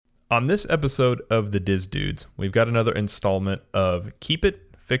On this episode of the Diz Dudes, we've got another installment of Keep It,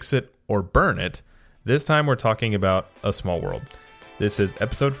 Fix It, or Burn It. This time we're talking about A Small World. This is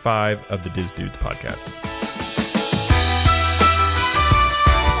episode 5 of the Diz Dudes podcast.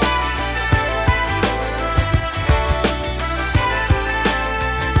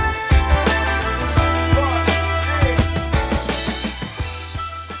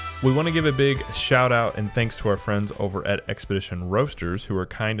 We want to give a big shout out and thanks to our friends over at Expedition Roasters who were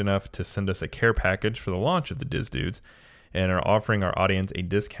kind enough to send us a care package for the launch of the Diz Dudes and are offering our audience a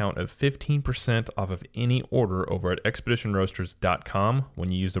discount of 15% off of any order over at expeditionroasters.com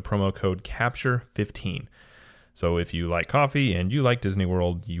when you use the promo code CAPTURE15. So if you like coffee and you like Disney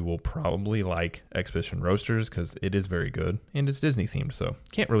World, you will probably like Expedition Roasters because it is very good and it's Disney themed, so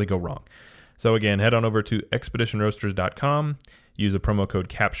can't really go wrong. So again, head on over to expeditionroasters.com. Use the promo code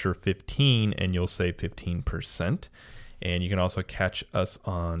CAPTURE15 and you'll save 15%. And you can also catch us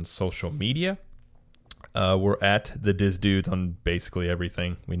on social media. We're at the Diz Dudes on basically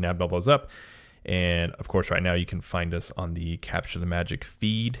everything. We nabbed all those up. And of course, right now you can find us on the Capture the Magic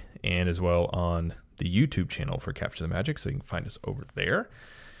feed and as well on the YouTube channel for Capture the Magic. So you can find us over there.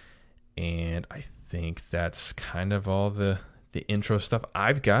 And I think that's kind of all the intro stuff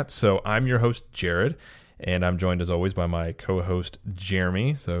I've got. So I'm your host, Jared. And I'm joined, as always, by my co-host,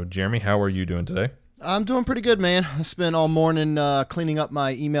 Jeremy. So, Jeremy, how are you doing today? I'm doing pretty good, man. I spent all morning cleaning up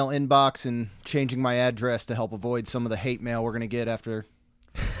my email inbox and changing my address to help avoid some of the hate mail we're going to get after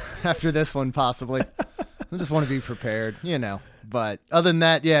this one, possibly. I just want to be prepared, you know. But other than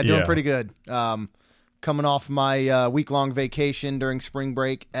that, doing pretty good. Coming off my week-long vacation during spring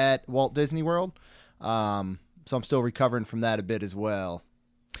break at Walt Disney World. So I'm still recovering from that a bit as well.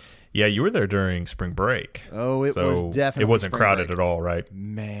 Yeah, you were there during spring break. Oh, it was definitely. It wasn't crowded at all, right?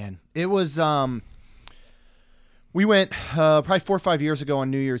 Man, it was. We went probably 4 or 5 years ago on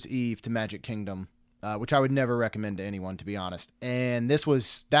New Year's Eve to Magic Kingdom, which I would never recommend to anyone, to be honest. And that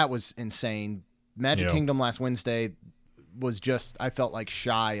was insane. Magic Kingdom last Wednesday was just, I felt like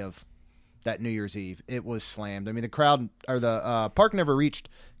shy of that New Year's Eve. It was slammed. I mean, the crowd or the park never reached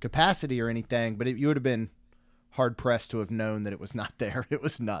capacity or anything, but you would have been hard-pressed to have known that it was not there. It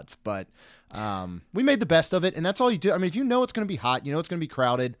was nuts, but we made the best of it, and that's all you do. I mean, if you know it's going to be hot, you know it's going to be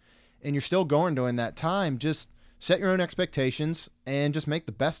crowded, and you're still going during that time, just set your own expectations and just make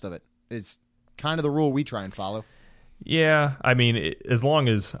the best of it is kind of the rule we try and follow. Yeah, I mean,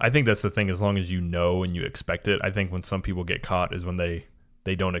 I think that's the thing, as long as you know and you expect it. I think when some people get caught is when they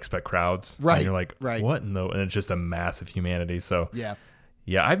don't expect crowds. Right. And you're like, right. What? And it's just a massive humanity, so... Yeah.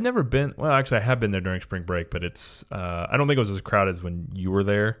 Yeah, I've never been... Well, actually, I have been there during spring break, but it's... I don't think it was as crowded as when you were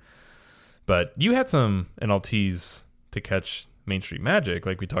there. But you had some NLTs to catch Main Street Magic,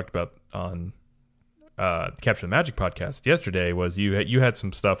 like we talked about on Capture the Magic podcast yesterday, was you had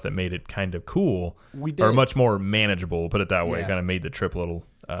some stuff that made it kind of cool. We did. Or much more manageable, put it that way. Yeah. Kind of made the trip a little...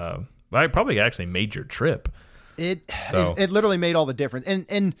 I probably actually made your trip. It literally made all the difference.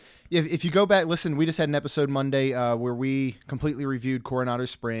 And if you go back, listen, we just had an episode Monday where we completely reviewed Coronado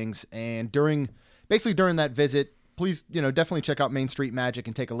Springs. And during that visit, please, definitely check out Main Street Magic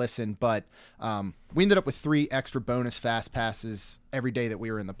and take a listen. But we ended up with 3 extra bonus fast passes every day that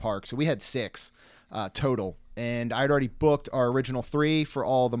we were in the park. So we had 6 total. And I'd already booked our original 3 for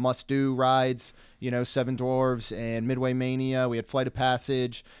all the must-do rides, Seven Dwarfs and Midway Mania. We had Flight of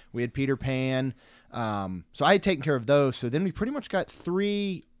Passage. We had Peter Pan. So I had taken care of those. So then we pretty much got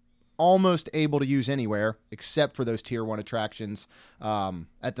 3 almost able to use anywhere except for those tier 1 attractions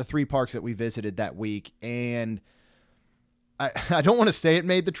at the 3 parks that we visited that week. And I don't want to say it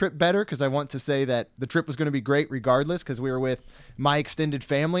made the trip better because I want to say that the trip was going to be great regardless because we were with my extended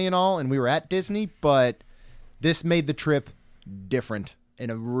family and all, and we were at Disney, but this made the trip different in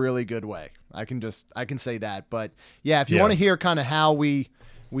a really good way. I can say that. But yeah, if you want to hear kind of how we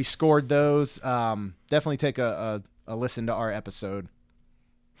scored those. Definitely take a listen to our episode.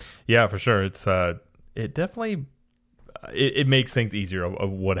 Yeah, for sure. It's it definitely it makes things easier of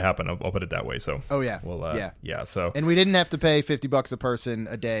what happened. I'll put it that way. So yeah. So and we didn't have to pay $50 a person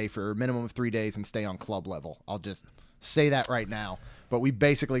a day for a minimum of 3 days and stay on club level. I'll just say that right now. But we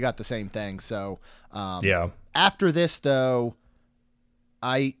basically got the same thing. So After this though,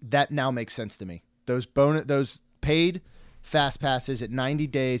 that now makes sense to me. Those paid fast passes at 90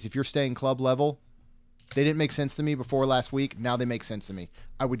 days, if you're staying club level, they didn't make sense to me before last week. Now they make sense to me.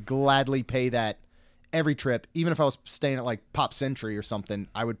 I would gladly pay that every trip. Even if I was staying at like Pop Century or something,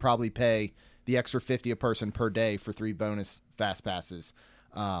 I would probably pay the extra $50 a person per day for 3 bonus fast passes.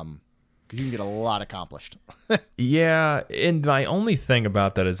 Because you can get a lot accomplished. Yeah, and my only thing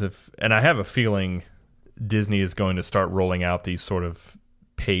about that is and I have a feeling Disney is going to start rolling out these sort of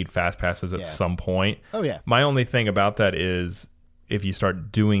paid fast passes at some point. Oh, yeah. My only thing about that is if you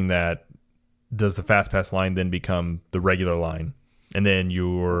start doing that, does the fast pass line then become the regular line? And then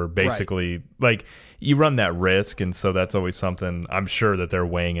you're basically like you run that risk. And so that's always something I'm sure that they're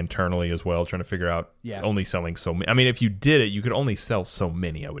weighing internally as well, trying to figure out only selling so many. I mean, if you did it, you could only sell so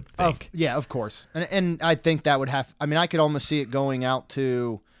many, I would think. Of course. And I think that would have, I mean, I could almost see it going out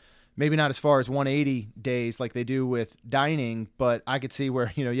to maybe not as far as 180 days like they do with dining, but I could see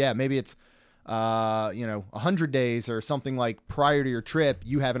where, maybe it's, 100 days or something like prior to your trip,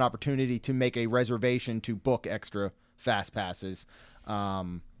 you have an opportunity to make a reservation to book extra fast passes.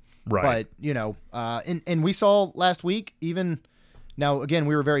 But, and we saw last week, even now, again,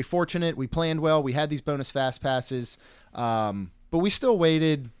 we were very fortunate. We planned well. We had these bonus fast passes. But we still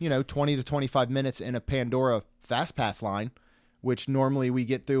waited, 20 to 25 minutes in a Pandora fast pass line, which normally we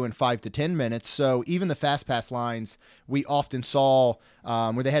get through in 5 to 10 minutes. So even the fast pass lines, we often saw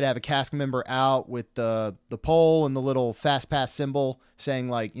where they had to have a cast member out with the pole and the little fast pass symbol saying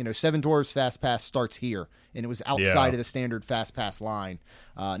like, Seven Dwarfs fast pass starts here. And it was outside of the standard fast pass line.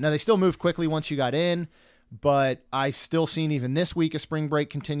 Now they still moved quickly once you got in, but I've still seen even this week as spring break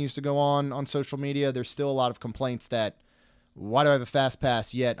continues to go on social media. There's still a lot of complaints that why do I have a fast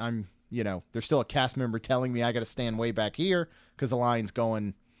pass yet there's still a cast member telling me I got to stand way back here because the line's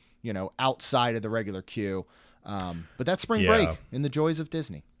going, outside of the regular queue. But that's spring break and the joys of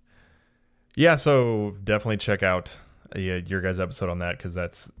Disney. Yeah, so definitely check out your guys' episode on that because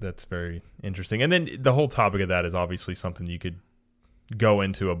that's very interesting. And then the whole topic of that is obviously something you could go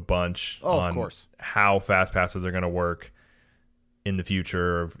into a bunch on of course. How fast passes are going to work in the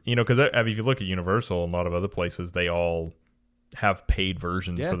future. Because if you look at Universal and a lot of other places, they all have paid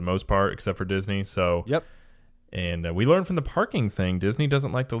versions for the most part, except for Disney. So, and we learned from the parking thing, Disney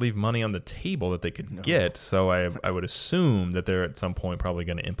doesn't like to leave money on the table that they could get. So I would assume that they're at some point probably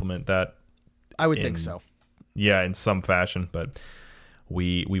going to implement that. I would think so. Yeah, in some fashion, but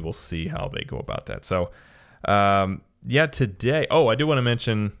we will see how they go about that. So, today. Oh, I do want to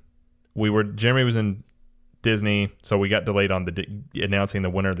mention Jeremy was in Disney, so we got delayed on announcing the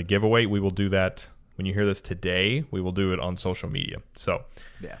winner of the giveaway. We will do that. When you hear this today, we will do it on social media. So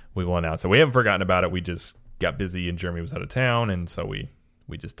we will announce it. We haven't forgotten about it. We just got busy and Jeremy was out of town, and so we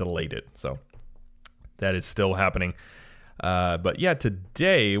just delayed it. So that is still happening. But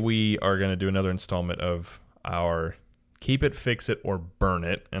today we are going to do another installment of our Keep It, Fix It, or Burn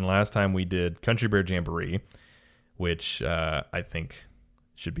It. And last time we did Country Bear Jamboree, which I think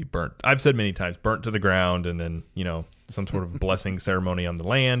should be burnt. I've said many times, burnt to the ground, and then, some sort of blessing ceremony on the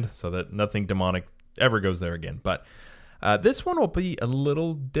land so that nothing demonic ever goes there again. But this one will be a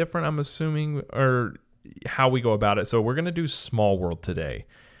little different, I'm assuming, or how we go about it. So we're going to do Small World today.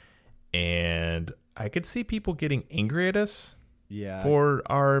 And I could see people getting angry at us for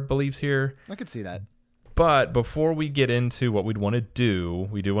our beliefs here. I could see that. But before we get into what we'd want to do,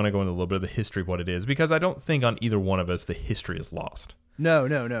 we do want to go into a little bit of the history of what it is, because I don't think on either one of us the history is lost. No.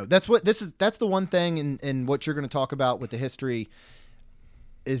 That's the one thing in what you're going to talk about with the history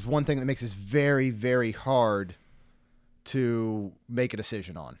is one thing that makes this very, very hard to make a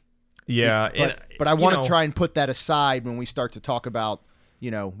decision on. Yeah. But I want to try and put that aside when we start to talk about,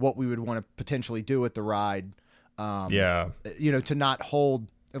 what we would want to potentially do with the ride. To not hold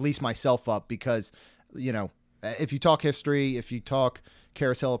at least myself up because, if you talk history, if you talk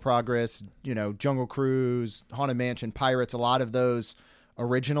Carousel of Progress, Jungle Cruise, Haunted Mansion, Pirates, a lot of those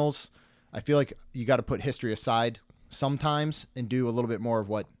originals, I feel like you got to put history aside sometimes and do a little bit more of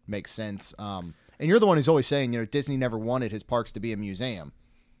what makes sense. And you're the one who's always saying, Disney never wanted his parks to be a museum.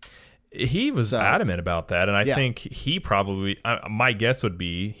 He was adamant about that, and I think he probably, my guess would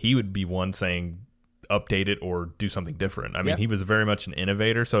be, he would be one saying update it or do something different. I mean, he was very much an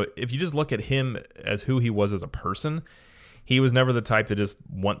innovator. So if you just look at him as who he was as a person, he was never the type to just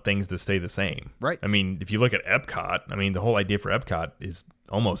want things to stay the same. Right. I mean, if you look at Epcot, the whole idea for Epcot is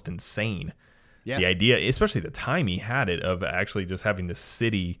almost insane. Yeah. The idea, especially the time he had it, of actually just having this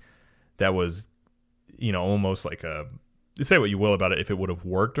city that was, almost like say what you will about it, if it would have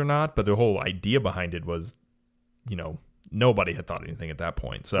worked or not, but the whole idea behind it was, nobody had thought anything at that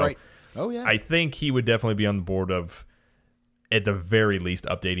point. So right. Oh, yeah. I think he would definitely be on the board of, at the very least,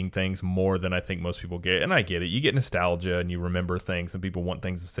 updating things more than I think most people get. And I get it. You get nostalgia and you remember things and people want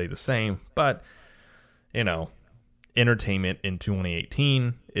things to stay the same. But, entertainment in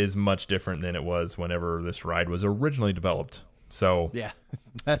 2018 is much different than it was whenever this ride was originally developed. So, yeah,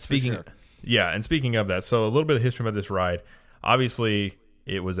 that's for sure. Yeah, and speaking of that, so a little bit of history about this ride. Obviously,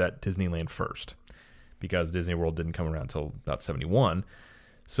 it was at Disneyland first because Disney World didn't come around until about 71.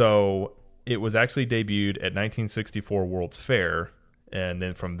 So it was actually debuted at 1964 World's Fair, and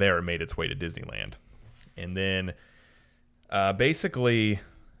then from there it made its way to Disneyland. And then basically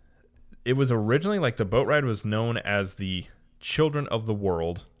it was originally like the boat ride was known as the Children of the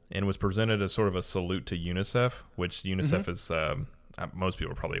World and was presented as sort of a salute to UNICEF, which UNICEF is, most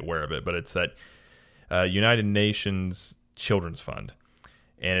people are probably aware of it, but it's that United Nations Children's Fund.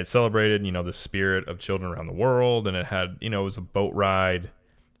 And it celebrated, the spirit of children around the world, and it had, it was a boat ride,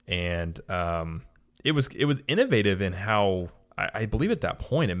 and it was innovative in how I believe at that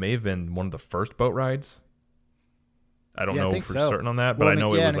point it may have been one of the first boat rides. I don't know for certain on that, but I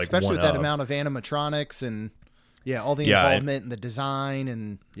know it was like especially one with that amount of animatronics and all the involvement and the design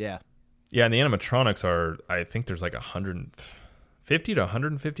and and the animatronics are, I think there's like 150 to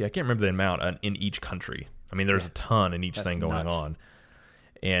 150. I can't remember the amount in each country. I mean, there's a ton in each thing going on.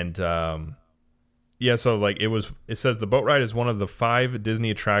 And so like it says the boat ride is one of the 5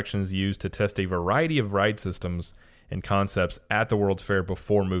 Disney attractions used to test a variety of ride systems and concepts at the World's Fair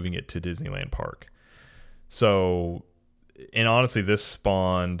before moving it to Disneyland Park. So, and honestly, this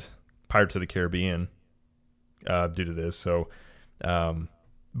spawned Pirates of the Caribbean due to this. So,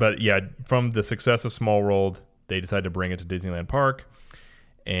 but yeah, from the success of Small World, they decided to bring it to Disneyland Park.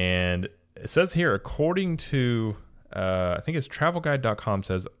 And it says here, according to I think it's travelguide.com,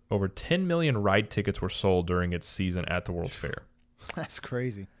 says over 10 million ride tickets were sold during its season at the World's Fair. That's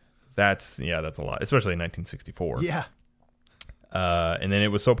crazy. That's a lot, especially in 1964. Yeah. And then it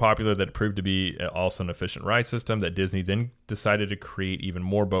was so popular that it proved to be also an efficient ride system that Disney then decided to create even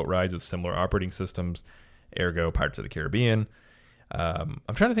more boat rides with similar operating systems, ergo Pirates of the Caribbean. I'm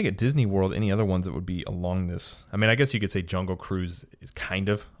trying to think at Disney World, any other ones that would be along this. I mean, I guess you could say Jungle Cruise is kind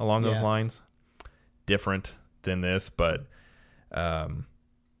of along those lines. Different than this, but nothing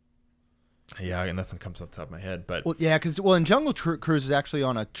comes off the top of my head. But because in Jungle Cruise is actually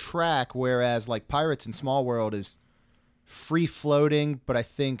on a track, whereas like Pirates in Small World is free floating, but I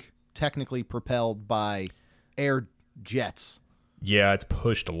think technically propelled by air jets. Yeah, it's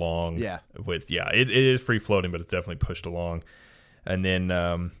pushed along. It is free floating, but it's definitely pushed along. And then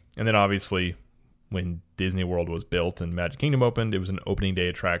obviously when Disney World was built and Magic Kingdom opened, it was an opening day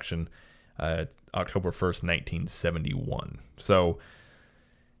attraction. October 1st, 1971. So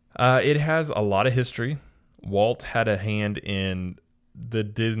it has a lot of history. Walt had a hand in the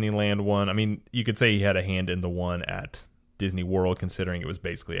Disneyland one. I mean, you could say he had a hand in the one at Disney World, considering it was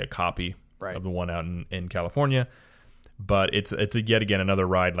basically a copy of the one out in California. But it's yet again another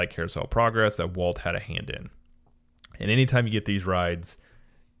ride like Carousel Progress that Walt had a hand in. And anytime you get these rides,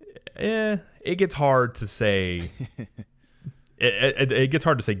 it gets hard to say... It gets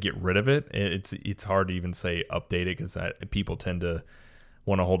hard to say get rid of it. It's hard to even say update it because people tend to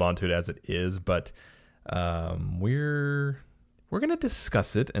want to hold on to it as it is. But we're going to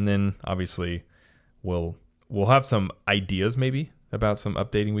discuss it, and then obviously we'll have some ideas maybe about some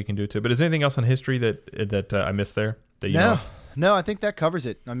updating we can do to it. But is there anything else on history that I missed there? That you know? No, I think that covers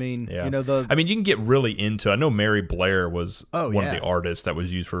it. I mean, you can get really into. I know Mary Blair was one of the artists that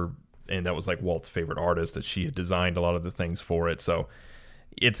was used for. And that was like Walt's favorite artist, that she had designed a lot of the things for it. So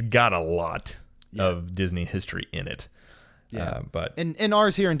it's got a lot of Disney history in it. Yeah. And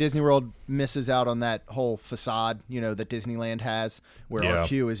ours here in Disney World misses out on that whole facade, that Disneyland has, where our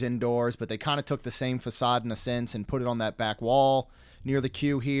queue is indoors, but they kind of took the same facade in a sense and put it on that back wall near the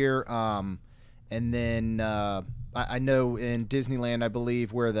queue here. And then I know in Disneyland, I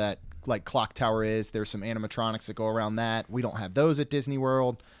believe, where that like clock tower is, there's some animatronics that go around that. We don't have those at Disney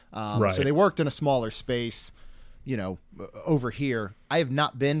World. So they worked in a smaller space, over here. I have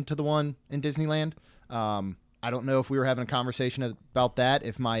not been to the one in Disneyland. I don't know if we were having a conversation about that,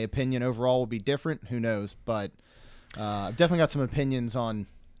 if my opinion overall will be different. Who knows? But I've definitely got some opinions on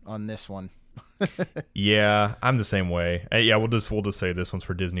this one. Yeah, I'm the same way. We'll just say this one's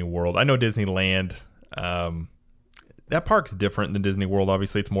for Disney World. I know Disneyland. That park's different than Disney World.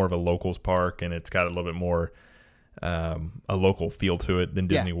 Obviously, it's more of a locals park, and it's got a little bit more a local feel to it than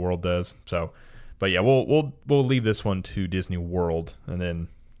Disney World does. So, but yeah, we'll leave this one to Disney World, and then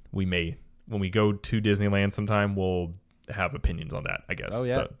we may, when we go to Disneyland sometime, we'll have opinions on that, I guess. Oh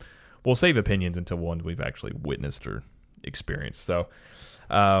yeah. But we'll save opinions until one we've actually witnessed or experienced. So,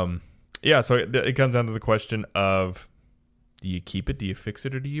 so it comes down to the question of, do you keep it, do you fix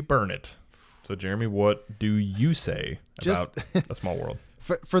it, or do you burn it? So, Jeremy, what do you say about A Small World?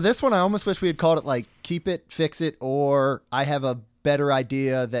 For this one, I almost wish we had called it like keep it, fix it, or I have a better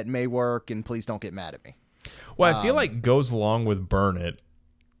idea that may work, and please don't get mad at me. Well, I feel like goes along with burn it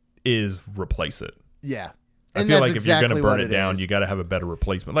is replace it. Yeah. I feel like if you're going to burn it down, you got to have a better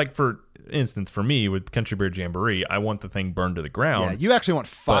replacement. Like, for instance, for me with Country Bear Jamboree, I want the thing burned to the ground. Yeah, you actually want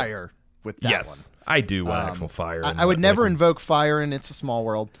fire with that one. Yes, I do want actual fire. I would never invoke fire in It's a Small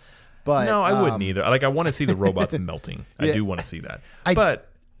World. But no, I wouldn't either. Like, I want to see the robots melting. I do want to see that. But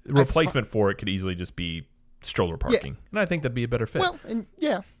replacement for it could easily just be stroller parking. And I think that'd be a better fit. Well, and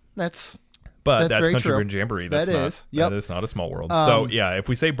that's Country true. Bear Jamboree. That is not a Small World. So, yeah, if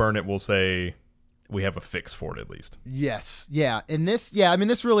we say burn it, we'll say we have a fix for it at least. Yes. Yeah. And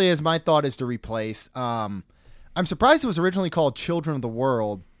this really is, my thought is to replace. I'm surprised it was originally called Children of the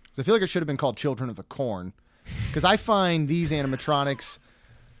World, because I feel like it should have been called Children of the Corn, because I find these animatronics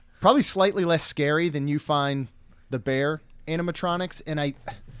probably slightly less scary than you find the bear animatronics. And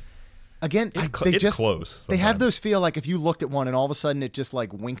it's close. Sometimes. They have those feel like if you looked at one and all of a sudden it just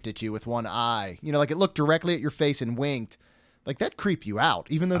like winked at you with one eye, like it looked directly at your face and winked, like that creep you out,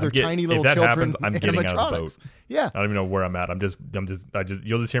 even though they're tiny little children. Happens, I'm getting out of the boat. Yeah. I don't even know where I'm at.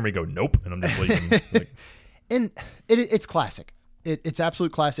 You'll just hear me go, nope. And I'm just leaving. And it's classic. It's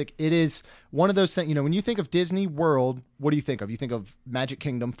absolute classic. It is one of those things, when you think of Disney World, what do you think of? You think of Magic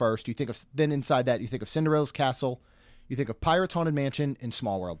Kingdom first. Then inside that, you think of Cinderella's Castle. You think of Pirates Haunted Mansion and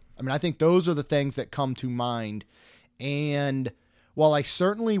Small World. I mean, I think those are the things that come to mind. And while I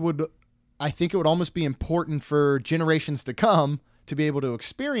think it would almost be important for generations to come to be able to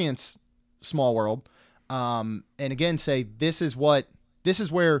experience Small World. And again, say this is where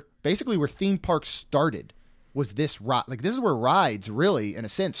theme parks started. Was this ride? Like, this is where rides really, in a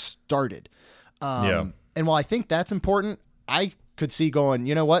sense, started. And while I think that's important, I could see going,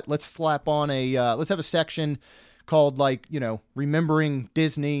 you know what? Let's slap on let's have a section called Remembering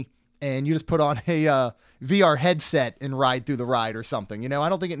Disney, and you just put on a VR headset and ride through the ride or something. I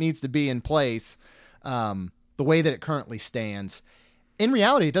don't think it needs to be in place the way that it currently stands. In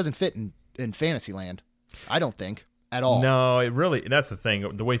reality, it doesn't fit in Fantasyland. I don't think. At all. No, that's the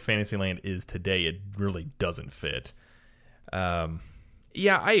thing. The way Fantasyland is today, it really doesn't fit. Honestly,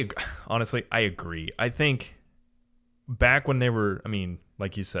 I agree. I think back when they were,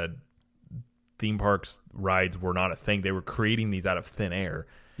 like you said, theme parks rides were not a thing. They were creating these out of thin air.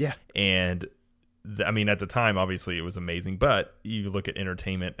 Yeah. And at the time, obviously it was amazing, but you look at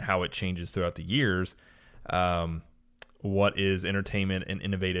entertainment, how it changes throughout the years. What is entertainment and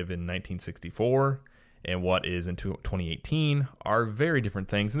innovative in 1964? And what is in 2018 are very different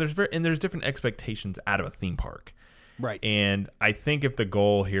things, and there's different expectations out of a theme park, right? And I think if the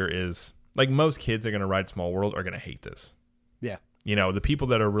goal here is, like, most kids are going to ride Small World are going to hate this. Yeah, the people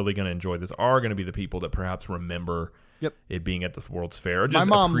that are really going to enjoy this are going to be the people that perhaps remember it being at the World's Fair, or just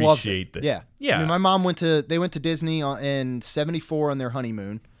my mom appreciate loves it. Yeah. My mom went to Disney in '74 on their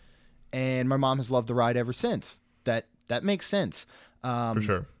honeymoon, and my mom has loved the ride ever since. That makes sense. For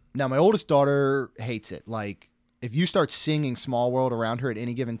sure. Now, my oldest daughter hates it. Like, if you start singing Small World around her at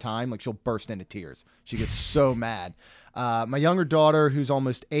any given time, like, she'll burst into tears. She gets so mad. My younger daughter, who's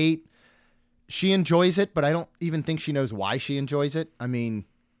almost 8, she enjoys it, but I don't even think she knows why she enjoys it.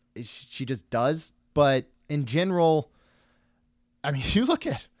 She just does. But in general, you look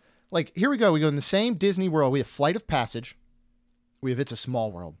at, like, here we go. We go in the same Disney World. We have Flight of Passage. We have It's a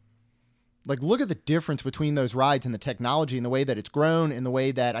Small World. Like, look at the difference between those rides and the technology and the way that it's grown and the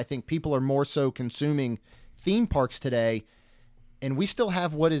way that I think people are more so consuming theme parks today. And we still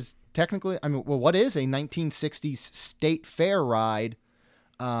have what is technically, what is a 1960s state fair ride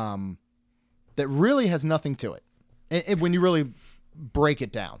that really has nothing to it. And when you really break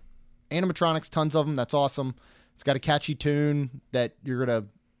it down. Animatronics, tons of them. That's awesome. It's got a catchy tune that you're going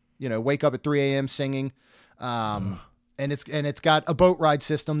to, wake up at 3 a.m. singing. And it's got a boat ride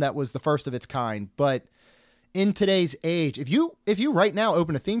system that was the first of its kind. But in today's age, if you right now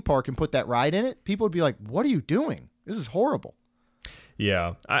open a theme park and put that ride in it, people would be like, "What are you doing? This is horrible."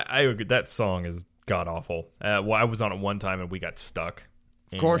 Yeah, I agree. That song is god awful. Well, I was on it one time and we got stuck.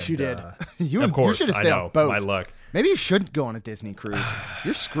 Of course you did. You should have stayed on boats. My luck. Maybe you shouldn't go on a Disney cruise.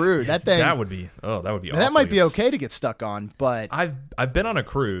 You're screwed. That thing. That would be awful. That might be okay to get stuck on, but I've been on a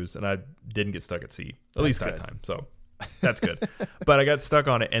cruise and I didn't get stuck at sea. At least that time. So that's good. But I got stuck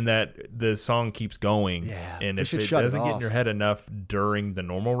on it, and that the song keeps going. Yeah, and if it doesn't get in your head enough during the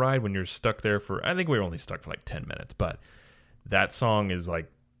normal ride, when you're stuck there for, I think we were only stuck for like 10 minutes, but that song is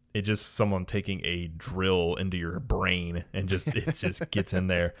like, it's just someone taking a drill into your brain and it just gets in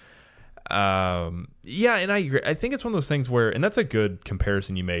there. Yeah, and I agree. I think it's one of those things where, and that's a good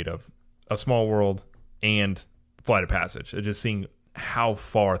comparison you made of A Small World and Flight of Passage. It's just seeing how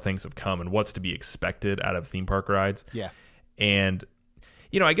far things have come and what's to be expected out of theme park rides. Yeah. And,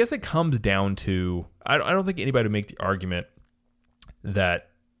 I guess it comes down to, I don't think anybody would make the argument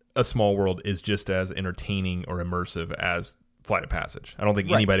that A Small World is just as entertaining or immersive as Flight of Passage. I don't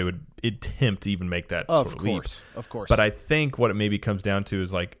think anybody would attempt to even make that sort of leap. Of course. But I think what it maybe comes down to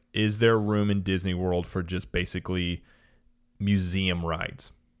is like, is there room in Disney World for just basically museum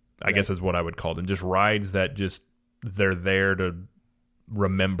rides? I guess is what I would call them. Just rides that just they're there to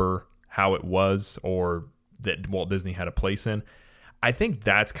remember how it was or that Walt Disney had a place in. I think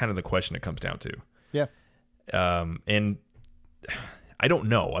that's kind of the question it comes down to. Yeah. And I don't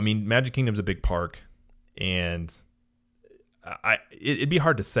know. I mean, Magic Kingdom's a big park, and it'd be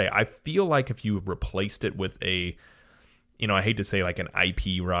hard to say. I feel like if you replaced it with a, I hate to say like an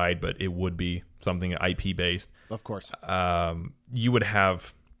IP ride, but it would be something IP based. Of course. You would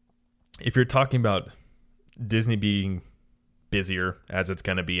have, if you're talking about Disney being busier as it's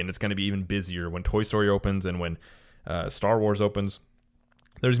going to be, and it's going to be even busier when Toy Story opens and when Star Wars opens,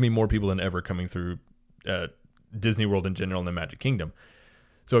 there's going to be more people than ever coming through Disney World in general and the Magic Kingdom.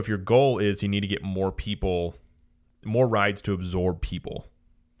 So if your goal is you need to get more people, more rides to absorb people,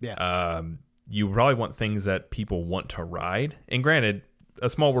 you probably want things that people want to ride. And granted, a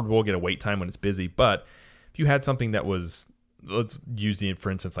Small World will get a wait time when it's busy, but if you had something that was, let's use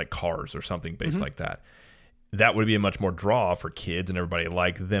for instance, like Cars or something based like that, that would be a much more draw for kids and everybody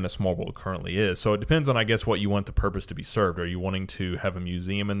than a Small World currently is. So it depends on, I guess, what you want the purpose to be served. Are you wanting to have a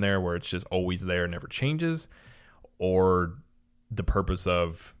museum in there where it's just always there and never changes? Or the purpose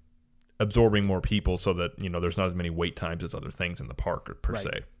of absorbing more people so that, there's not as many wait times as other things in the park per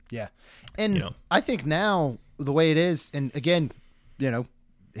se. Yeah. And I think now the way it is, and again,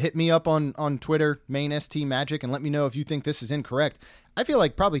 hit me up on Twitter, main ST Magic, and let me know if you think this is incorrect. I feel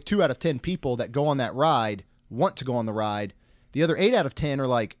like probably 2 out of 10 people that go on that ride want to go on the ride. The other 8 out of 10 are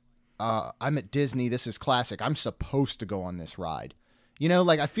like, I'm at Disney. This is classic. I'm supposed to go on this ride.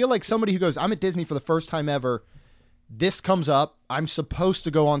 I feel like somebody who goes, I'm at Disney for the first time ever. This comes up. I'm supposed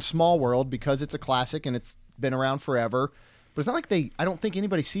to go on Small World because it's a classic and it's been around forever. But it's not like I don't think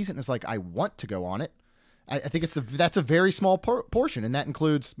anybody sees it and is like, I want to go on it. I think that's a very small portion. And that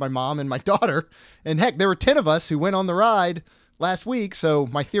includes my mom and my daughter. And heck, there were 10 of us who went on the ride last week. So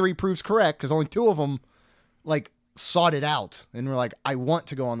my theory proves correct because only 2 of them sought it out and were like, I want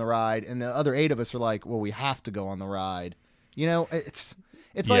to go on the ride. And the other 8 of us are like, well, we have to go on the ride. It's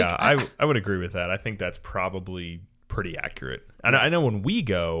like, I would agree with that. I think that's probably pretty accurate. And I know when we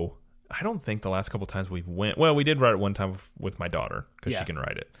go, I don't think the last couple times we went, well, we did ride it one time with my daughter because she can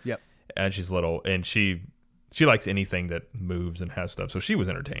ride it. Yep. And she's little and she likes anything that moves and has stuff. So she was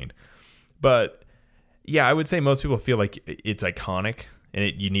entertained. But yeah, I would say most people feel like it's iconic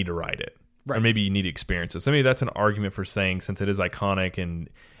and you need to ride it. Right. Or maybe you need to experience it. So maybe that's an argument for saying since it is iconic and,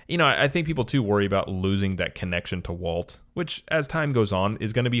 I think people too worry about losing that connection to Walt, which as time goes on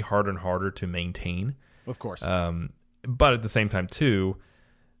is going to be harder and harder to maintain. Of course. But at the same time too,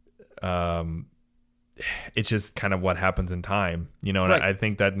 it's just kind of what happens in time, and I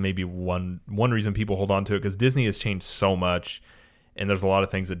think that may be one reason people hold on to it because Disney has changed so much and there's a lot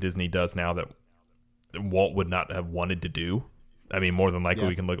of things that Disney does now that Walt would not have wanted to do. I mean, more than likely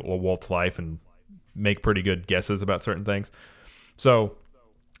we can look at Walt's life and make pretty good guesses about certain things. So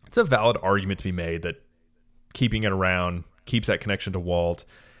it's a valid argument to be made that keeping it around keeps that connection to Walt,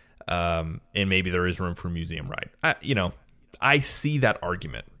 and maybe there is room for a museum ride. I see that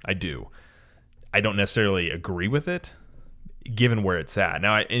argument. I do. I don't necessarily agree with it, given where it's at.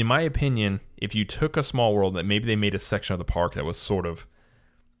 Now, in my opinion, if you took a Small World that maybe they made a section of the park that was sort of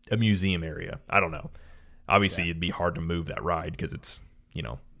a museum area, I don't know. Obviously, it'd be hard to move that ride because it's,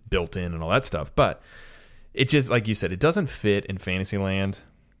 built in and all that stuff. But it just, like you said, it doesn't fit in Fantasyland.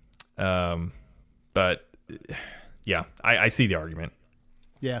 But yeah, I see the argument.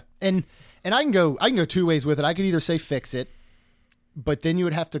 Yeah, and I can go 2 ways with it. I could either say fix it, but then you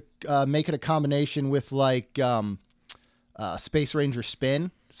would have to make it a combination with Space Ranger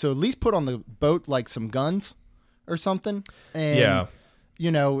Spin. So at least put on the boat some guns or something, and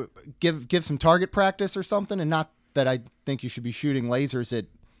give some target practice or something. And not that I think you should be shooting lasers at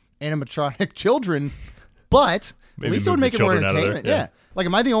animatronic children, but maybe at least it would make it more entertainment. Yeah.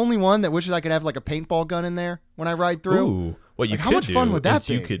 Am I the only one that wishes I could have a paintball gun in there when I ride through? Ooh, what you could how much do fun would that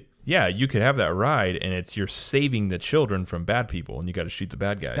be? You could have that ride, and you're saving the children from bad people, and you got to shoot the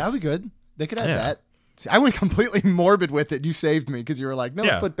bad guys. That would be good. They could have that. See, I went completely morbid with it. You saved me because you were like, no,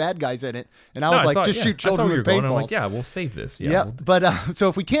 let's put bad guys in it. And I was like, just shoot children with paintballs. I'm like, we'll save this. But so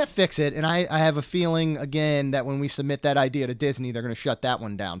if we can't fix it, and I have a feeling, again, that when we submit that idea to Disney, they're going to shut that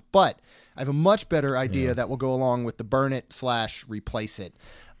one down. But I have a much better idea that will go along with the burn it / replace it.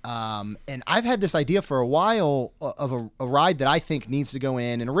 And I've had this idea for a while of a ride that I think needs to go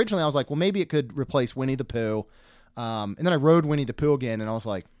in. And originally I was like, well, maybe it could replace Winnie the Pooh. And then I rode Winnie the Pooh again, and I was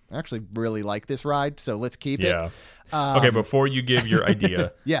like, I actually really like this ride, so let's keep Yeah. it. Okay, before you give your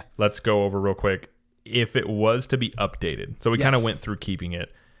idea, Yeah. let's go over real quick. If it was to be updated, so we kind of went through keeping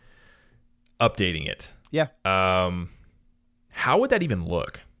it, updating it. Yeah. How would that even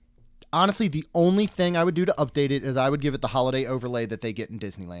look? Honestly, the only thing I would do to update it is I would give it the holiday overlay that they get in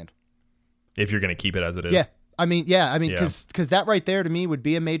Disneyland. If you're going to keep it as it is. Yeah. I mean, because that right there to me would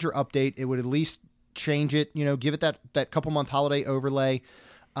be a major update. It would at least change it, give it that couple month holiday overlay.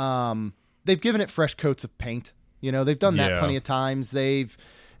 They've given it fresh coats of paint. They've done that plenty of times. You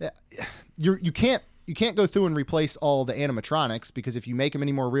can't go through and replace all the animatronics, because if you make them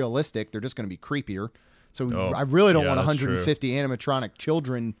any more realistic, they're just going to be creepier. So I really don't want 150 animatronic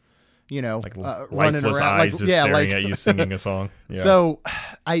children, like running lifeless around, eyes just staring at you singing a song. Yeah. So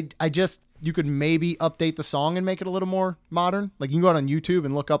you could maybe update the song and make it a little more modern. Like you can go out on YouTube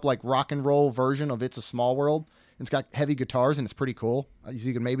and look up like rock and roll version of It's a Small World. It's got heavy guitars and it's pretty cool. So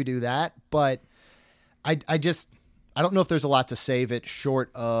you can maybe do that. But I don't know if there's a lot to save it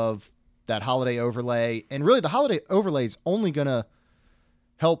short of that holiday overlay. And really the holiday overlay is only going to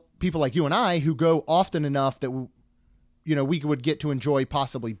help people like you and I who go often enough that we would get to enjoy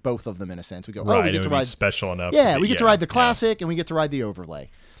possibly both of them in a sense. We go, right, we get to ride special enough. Yeah, we get to ride the classic and we get to ride the overlay.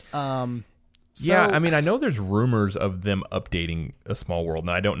 I mean, I know there's rumors of them updating A Small World,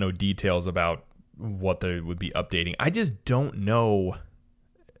 and I don't know details about what they would be updating. I just don't know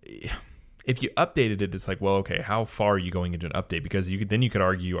if you updated it. It's like, well, okay, how far are you going into an update? Because you could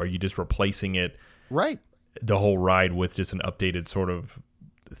argue, are you just replacing it, right, the whole ride with just an updated sort of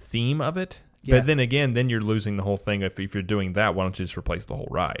theme of it? Yeah. But then again, then you're losing the whole thing. If you're doing that, why don't you just replace the whole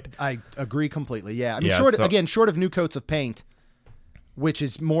ride? I agree completely. Yeah, I mean, short of new coats of paint, which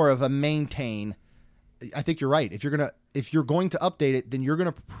is more of a maintain, I think you're right. If you're going to update it, then you're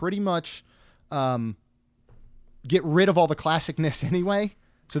gonna pretty much get rid of all the classicness anyway.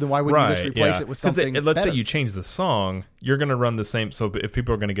 So then why wouldn't you just replace it with something better? Let's say you change the song, you're gonna run the same. So if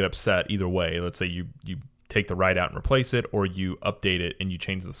people are gonna get upset either way, let's say you take the ride out and replace it, or you update it and you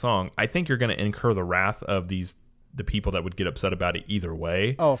change the song, I think you're gonna incur the wrath of the people that would get upset about it either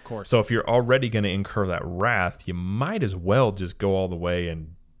way. Oh, of course. So if you're already going to incur that wrath, you might as well just go all the way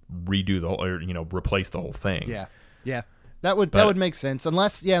and redo the whole, or replace the whole thing. Yeah. That would make sense.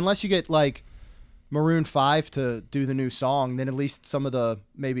 Unless you get like Maroon 5 to do the new song, then at least some of the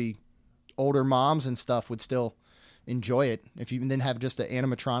maybe older moms and stuff would still enjoy it. If you then have just an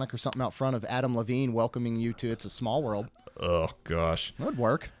animatronic or something out front of Adam Levine welcoming you to It's a Small World. Oh gosh. That would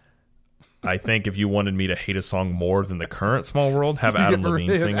work. I think if you wanted me to hate a song more than the current Small World, have Adam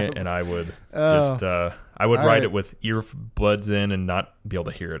Levine sing it, and I would I would write it with earbuds in and not be able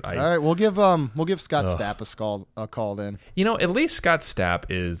to hear it. All right, we'll give Scott Stapp a call then. At least Scott Stapp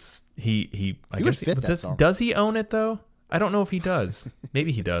is he would fit that song. Does he own it though? I don't know if he does.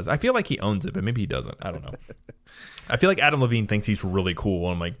 Maybe he does. I feel like he owns it, but maybe he doesn't. I don't know. I feel like Adam Levine thinks he's really cool,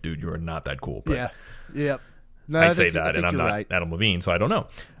 and I'm like, dude, you are not that cool. But yeah. Yep. No, I say that, and I'm not right. Adam Levine, so I don't know.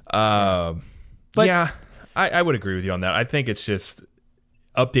 But yeah, I would agree with you on that. I think it's just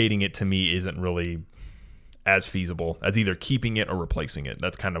updating it to me isn't really as feasible as either keeping it or replacing it.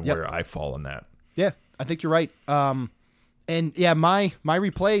 That's kind of where I fall in that. Yeah, I think you're right. And yeah, my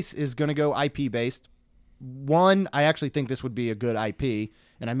replace is going to go IP based. One, I actually think this would be a good IP,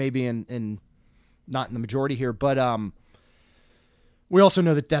 and I may be in not in the majority here, but we also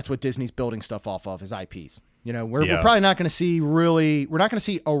know that that's what Disney's building stuff off of is IPs. We're probably not going to see we're not going to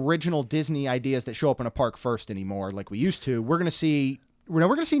see original Disney ideas that show up in a park first anymore like we used to. We're going to see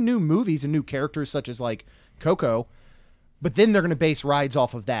new movies and new characters such as like Coco, but then they're going to base rides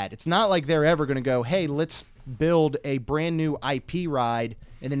off of that. It's not like they're ever going to go, hey, let's build a brand new IP ride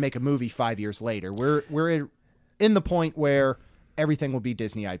and then make a movie 5 years later. We're in the point where everything will be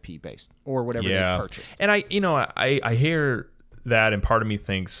Disney IP based or whatever they purchased. And I hear that, and part of me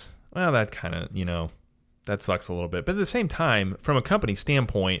thinks, well, that kind of, that sucks a little bit. But at the same time, from a company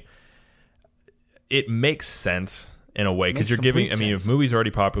standpoint, it makes sense in a way because you're giving, if movies are already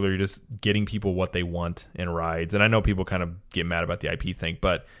popular, you're just getting people what they want in rides. And I know people kind of get mad about the IP thing,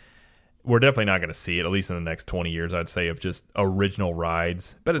 but we're definitely not going to see it, at least in the next 20 years, I'd say, of just original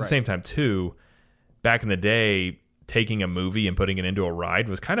rides. But at the same time, too, back in the day, taking a movie and putting it into a ride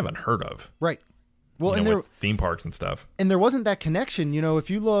was kind of unheard of. Right. Well, and with theme parks and stuff. And there wasn't that connection. If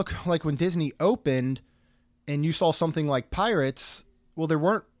you look like when Disney opened and you saw something like Pirates, well, there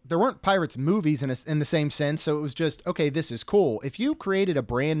weren't Pirates movies in the same sense. So it was just, okay, this is cool. If you created a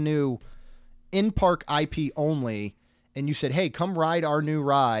brand new in-park IP only and you said, hey, come ride our new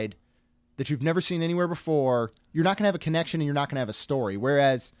ride that you've never seen anywhere before, you're not going to have a connection and you're not going to have a story.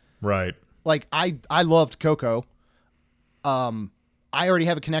 Whereas, right, like I loved Coco. I already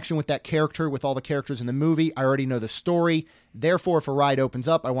have a connection with that character, with all the characters in the movie. I already know the story. Therefore, if a ride opens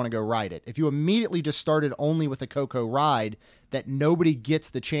up, I want to go ride it. If you immediately just started only with a Coco ride that nobody gets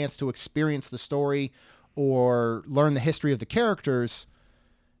the chance to experience the story or learn the history of the characters,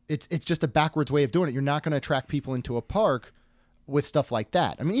 it's just a backwards way of doing it. You're not going to attract people into a park with stuff like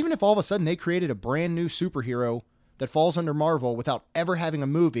that. I mean, even if all of a sudden they created a brand new superhero that falls under Marvel without ever having a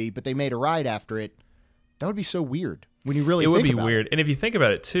movie, but they made a ride after it, that would be so weird when you really think about it. It would be weird. And if you think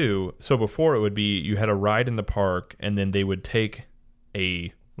about it too, so before it would be you had a ride in the park and then they would take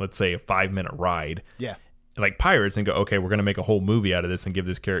let's say a 5-minute ride. Yeah. Like Pirates and go, okay, we're going to make a whole movie out of this and give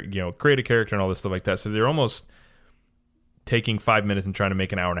this character, create a character and all this stuff like that. So they're almost taking 5 minutes and trying to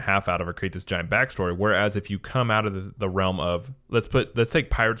make an hour and a half out of it, create this giant backstory. Whereas if you come out of the realm of, let's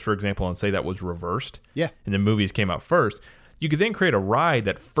take Pirates, for example, and say that was reversed. Yeah. And the movies came out first. You could then create a ride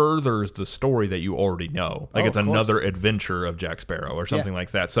that furthers the story that you already know. Like it's another adventure of Jack Sparrow or something like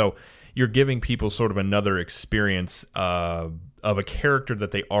that. So you're giving people sort of another experience of a character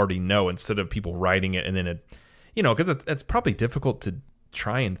that they already know instead of people writing it and then it, because it's probably difficult to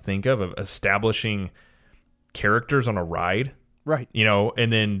try and think of establishing characters on a ride. Right.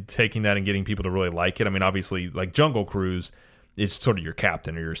 And then taking that and getting people to really like it. I mean, obviously, like Jungle Cruise, it's sort of your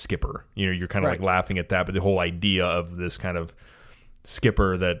captain or your skipper. You're kind of like laughing at that, but the whole idea of this kind of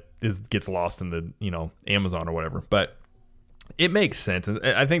skipper that gets lost in the Amazon or whatever. But it makes sense, and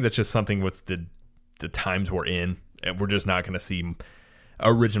I think that's just something with the times we're in. We're just not going to see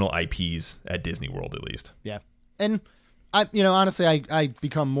original IPs at Disney World, at least. Yeah, and I honestly I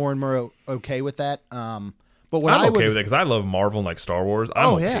become more and more okay with that. But what I'm okay with it because I love Marvel and like Star Wars.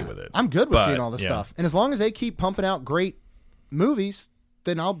 I'm okay with it. I'm good with seeing all this stuff, and as long as they keep pumping out great movies,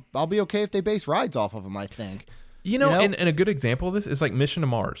 then I'll be okay if they base rides off of them, I think. And a good example of this is like Mission to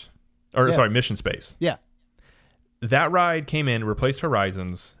Mars. Mission Space. Yeah. That ride came in, replaced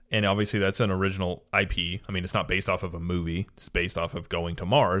Horizons, and obviously that's an original IP. I mean, it's not based off of a movie. It's based off of going to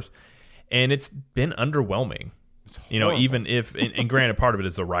Mars. And it's been underwhelming. Even if, and granted, part of it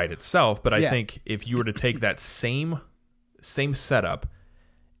is the ride itself, but I think if you were to take that same setup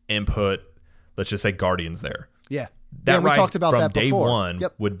and put, let's just say, Guardians there. Yeah. That we ride talked about from that day before. one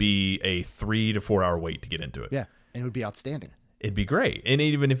would be a 3 to 4 hour wait to get into it. Yeah, and it would be outstanding. It'd be great. And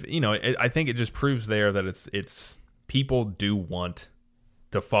even if, I think it just proves there that it's people do want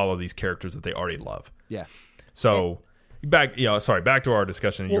to follow these characters that they already love. Yeah. So back to our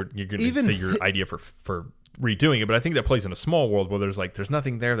discussion. Well, you're going to say your idea for redoing it, but I think that plays in a small world where there's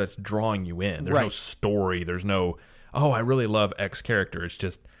nothing there that's drawing you in. There's no story. There's no, I really love X character.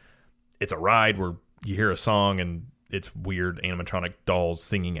 It's a ride where you hear a song and it's weird animatronic dolls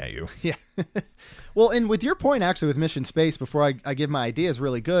singing at you. Yeah. Well, and with your point, actually, with Mission Space, before I give my idea, is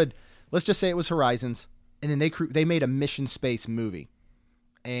really good. Let's just say it was Horizons, and then they made a Mission Space movie.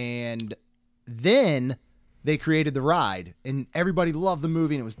 And then they created the ride, and everybody loved the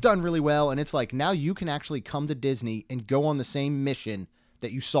movie, and it was done really well. And it's like, now you can actually come to Disney and go on the same mission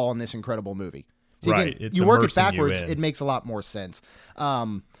that you saw in this incredible movie. So right. Again, you work it backwards, it makes a lot more sense.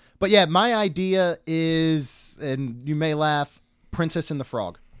 But yeah, my idea is, and you may laugh, Princess and the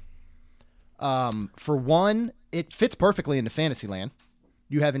Frog. For one, it fits perfectly into Fantasyland.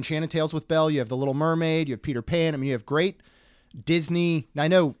 You have Enchanted Tales with Belle, you have The Little Mermaid, you have Peter Pan. I mean, you have great Disney. I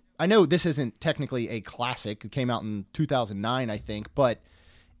know this isn't technically a classic. It came out in 2009, I think, but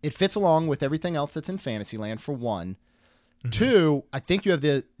it fits along with everything else that's in Fantasyland, for one. Mm-hmm. Two, I think you have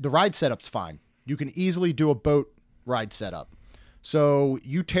the ride setup's fine. You can easily do a boat ride setup. So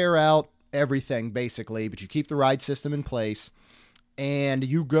you tear out everything, basically, but you keep the ride system in place, and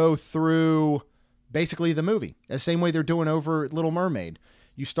you go through basically the movie, the same way they're doing over at Little Mermaid.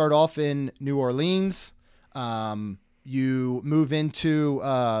 You start off in New Orleans. You move into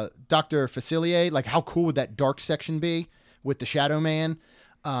Dr. Facilier. Like, how cool would that dark section be with the Shadow Man?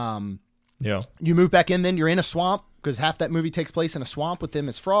 Yeah. You move back in, then you're in a swamp, because half that movie takes place in a swamp with them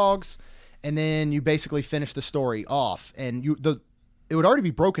as frogs. And then you basically finish the story off. And it would already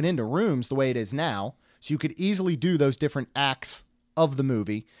be broken into rooms the way it is now. So you could easily do those different acts of the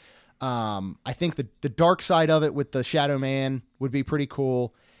movie. I think the dark side of it with the Shadow Man would be pretty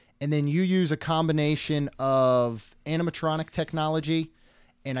cool. And then you use a combination of animatronic technology,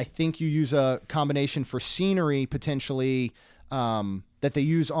 and I think you use a combination for scenery potentially that they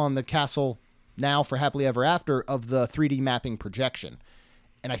use on the castle now for Happily Ever After of the 3D mapping projection.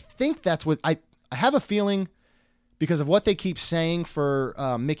 And I think that's what I have a feeling, because of what they keep saying for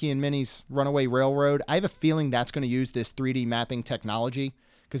Mickey and Minnie's Runaway Railroad, I have a feeling that's going to use this 3D mapping technology,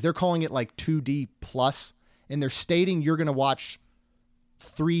 because they're calling it like 2D plus, and they're stating you're going to watch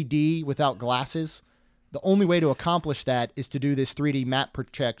 3D without glasses. the only way to accomplish that is to do this 3D map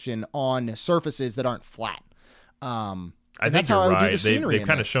projection on surfaces that aren't flat. I think you're right. They've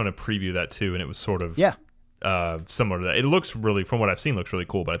kind of shown a preview of that too, and it was sort of similar to that. It looks really, from what I've seen, looks really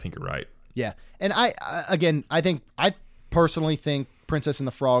cool. But I think you're right. Yeah, and I personally think Princess and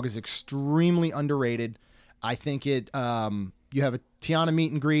the Frog is extremely underrated. I think it. You have a Tiana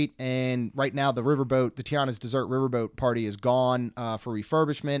meet and greet, and right now the Tiana's Dessert Riverboat party is gone for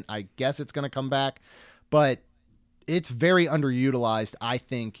refurbishment. I guess it's going to come back, but it's very underutilized, I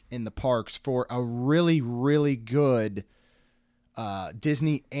think, in the parks for a really, really good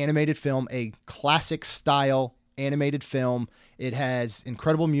Disney animated film, a classic style animated film. It has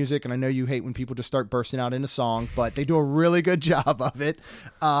incredible music, and I know you hate when people just start bursting out into song, but they do a really good job of it.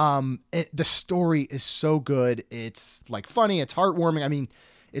 The story is so good. It's like funny, it's heartwarming. I mean,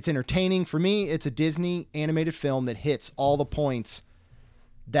 it's entertaining. For me, it's a Disney animated film that hits all the points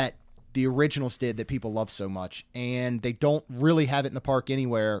that the originals did that people love so much, and they don't really have it in the park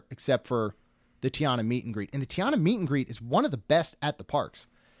anywhere except for the Tiana meet and greet. And the Tiana meet and greet is one of the best at the parks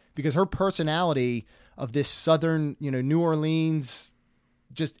because her personality of this southern, New Orleans,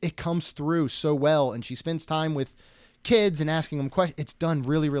 just it comes through so well, and she spends time with kids and asking them questions. It's done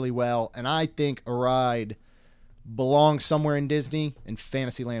really, really well, and I think a ride belongs somewhere in Disney, and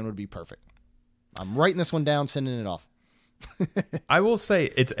Fantasyland would be perfect. I'm writing this one down, sending it off. I will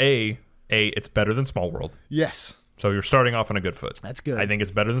say it's it's better than Small World. Yes. So you're starting off on a good foot. That's good. I think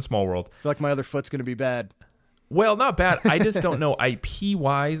it's better than Small World. I feel like my other foot's going to be bad. Well, not bad. I just don't know IP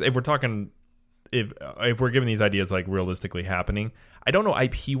wise. If we're talking, if we're giving these ideas like realistically happening, I don't know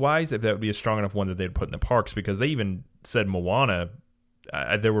IP wise if that would be a strong enough one that they'd put in the parks, because they even said Moana.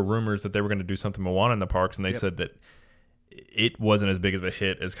 There were rumors that they were going to do something Moana in the parks, and they said that it wasn't as big of a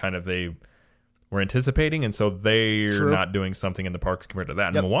hit as kind of they were anticipating, and so they're not doing something in the parks compared to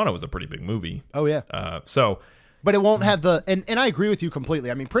that. And Moana was a pretty big movie. Oh yeah. But it won't have the and I agree with you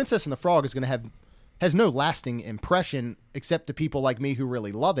completely. I mean, Princess and the Frog is going to has no lasting impression except to people like me who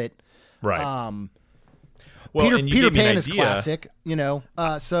really love it. Right. Well, Peter Pan is classic,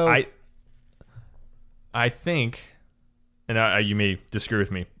 so I think, and you may disagree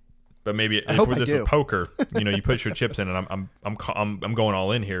with me, but maybe if this is poker, you put your chips in, and I'm going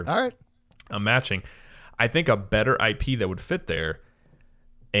all in here. All right. I'm matching. I think a better IP that would fit there,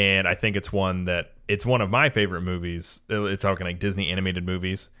 and I think it's one of my favorite movies. It's talking like Disney animated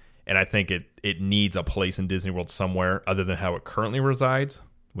movies, and I think it needs a place in Disney World somewhere other than how it currently resides,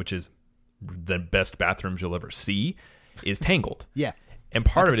 which is the best bathrooms you'll ever see, is Tangled. Yeah. And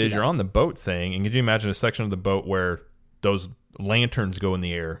part of it is you're on the boat thing, and could you imagine a section of the boat where those lanterns go in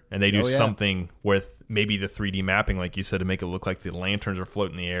the air, and they do something with maybe the 3D mapping, like you said, to make it look like the lanterns are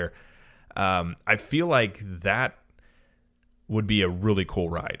floating in the air. I feel like that would be a really cool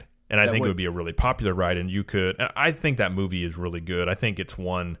ride, and I think it would be a really popular ride. And I think that movie is really good. I think it's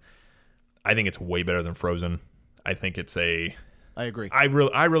way better than Frozen. I think I agree. I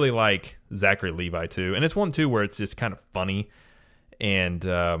really like Zachary Levi too, and it's one too where it's just kind of funny, and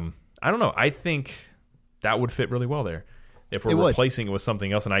I don't know. I think that would fit really well there if we're replacing it with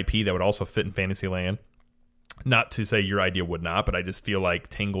something else, an IP that would also fit in Fantasyland. Not to say your idea would not, but I just feel like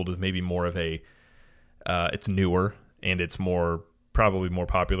Tangled is maybe more of it's newer and it's probably more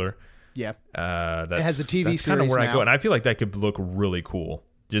popular. Yeah. It has a TV series kind of where I go, and I feel like that could look really cool.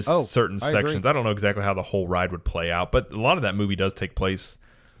 Just certain sections. Agree. I don't know exactly how the whole ride would play out, but a lot of that movie does take place,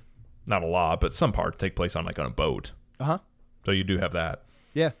 not a lot, but some parts take place on a boat. Uh-huh. So you do have that.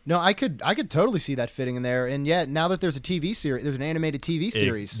 Yeah. No, I could totally see that fitting in there. And now that there's a TV series, there's an animated TV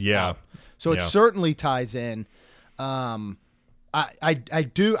series. So it certainly ties in. I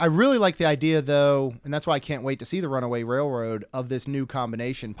really like the idea though, and that's why I can't wait to see the Runaway Railroad of this new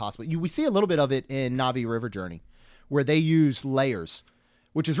combination possibly. We see a little bit of it in Na'vi River Journey where they use layers,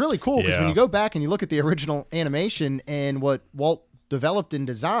 which is really cool because when you go back and you look at the original animation and what Walt developed and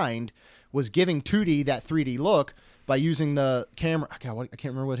designed was giving 2D that 3D look by using the camera. I can't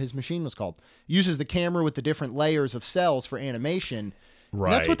remember what his machine was called. Uses the camera with the different layers of cells for animation. Right.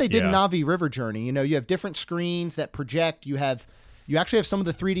 And that's what they did in Na'vi River Journey. You have different screens that project. You actually have some of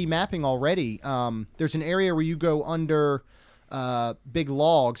the 3D mapping already. There's an area where you go under big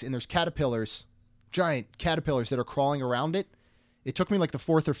logs and there's caterpillars, giant caterpillars that are crawling around it. It took me like the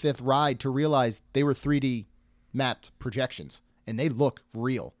fourth or fifth ride to realize they were 3D mapped projections and they look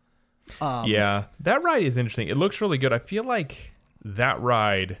real. That ride is interesting. It looks really good. I feel like that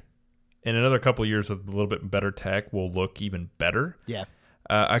ride in another couple of years with a little bit better tech will look even better. Yeah.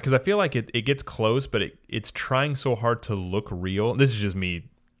 Because I feel like it gets close, but it's trying so hard to look real. This is just me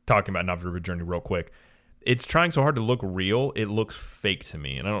talking about Na'vi River Journey real quick. it's trying so hard to look real, it looks fake to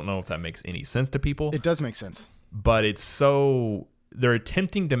me. And I don't know if that makes any sense to people. It does make sense. But they're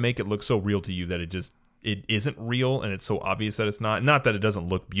attempting to make it look so real to you that it isn't real, and it's so obvious that it's not. Not that it doesn't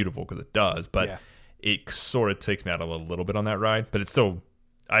look beautiful, because it does, but it sort of takes me out a little bit on that ride. But it's still,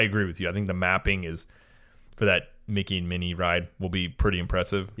 I agree with you. I think the mapping is for that Mickey and Minnie ride will be pretty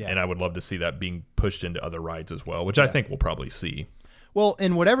impressive, and I would love to see that being pushed into other rides as well, which I think we'll probably see. Well,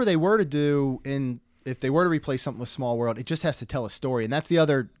 and whatever they were to do, if they were to replace something with Small World, it just has to tell a story, and that's the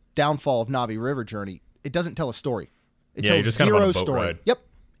other downfall of Na'vi River Journey. It doesn't tell a story. It tells just zero kind of on a boat story. Ride. Yep,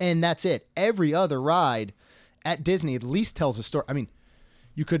 and that's it. Every other ride at Disney at least tells a story. I mean,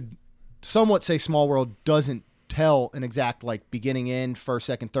 you could somewhat say Small World doesn't tell an exact beginning, end, first,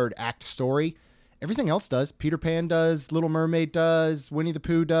 second, third act story. Everything else does. Peter Pan does. Little Mermaid does. Winnie the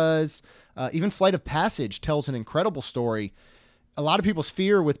Pooh does. Even Flight of Passage tells an incredible story. A lot of people's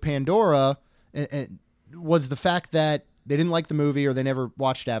fear with Pandora was the fact that they didn't like the movie or they never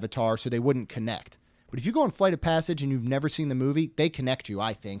watched Avatar, so they wouldn't connect. But if you go on Flight of Passage and you've never seen the movie, they connect you,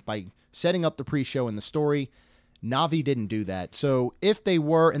 I think, by setting up the pre-show and the story. Na'vi didn't do that. So if they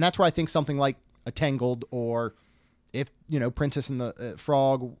were, and that's where I think something like a Tangled, or if, Princess and the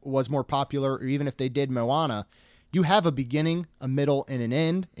Frog was more popular, or even if they did Moana, you have a beginning, a middle, and an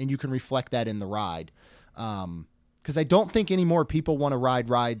end, and you can reflect that in the ride. Because I don't think anymore people want to ride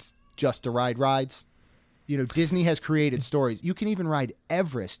rides just to ride rides. Disney has created stories. You can even ride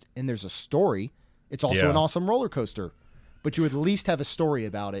Everest, and there's a story. It's also an awesome roller coaster, but you at least have a story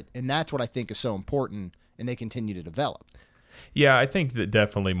about it, and that's what I think is so important, and they continue to develop. Yeah, I think that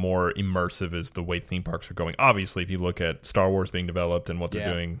definitely more immersive is the way theme parks are going. Obviously, if you look at Star Wars being developed and what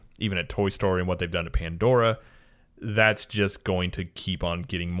they're doing, even at Toy Story and what they've done to Pandora, that's just going to keep on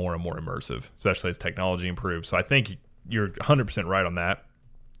getting more and more immersive, especially as technology improves. So I think you're 100% right on that.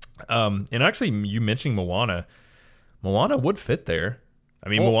 And actually, you mentioning Moana would fit there. I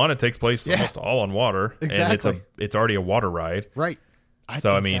mean, Moana takes place almost all on water, exactly. And it's already a water ride, right? I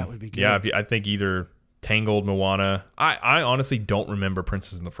think that would be good. Yeah, I think either Tangled, Moana. I honestly don't remember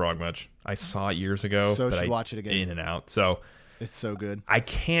Princess and the Frog much. I saw it years ago, so but should watch it again. In and out. So it's so good. I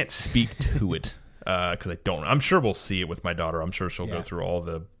can't speak to it because I don't. I'm sure we'll see it with my daughter. I'm sure she'll go through all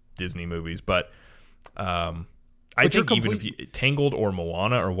the Disney movies, but I think even if Tangled or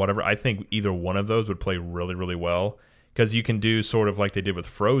Moana or whatever, I think either one of those would play really, really well. Because you can do sort of like they did with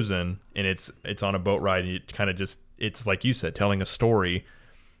Frozen, and it's on a boat ride, and it kind of just, it's like you said, telling a story,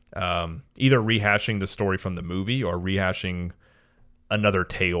 either rehashing the story from the movie or rehashing another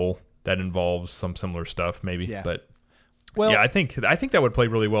tale that involves some similar stuff, maybe. Yeah. But I think that would play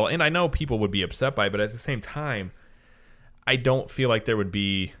really well, and I know people would be upset by it, but at the same time, I don't feel like there would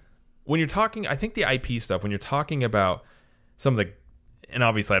be, when you're talking, I think the IP stuff, when you're talking about some of the, and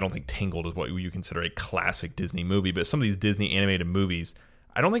obviously I don't think Tangled is what you consider a classic Disney movie, but some of these Disney animated movies,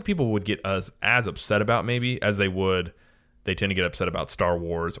 I don't think people would get as upset about maybe as they tend to get upset about Star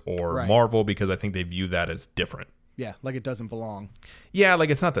Wars or Marvel, because I think they view that as different. Yeah, like it doesn't belong. Yeah, like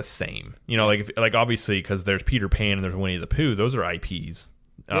it's not the same. Like obviously, because there's Peter Pan and there's Winnie the Pooh, those are IPs.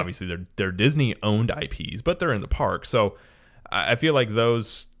 Yep. Obviously, they're Disney-owned IPs, but they're in the park. So I feel like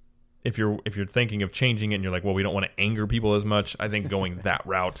those, if you're thinking of changing it and you're like, well, we don't want to anger people as much, I think going that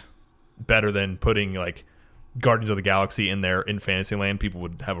route better than putting like Guardians of the Galaxy in there in Fantasyland. People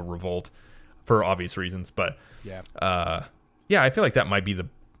would have a revolt for obvious reasons, but I feel like that might be the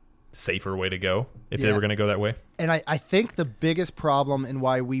safer way to go if they were going to go that way. And I think the biggest problem and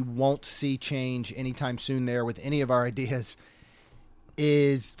why we won't see change anytime soon there with any of our ideas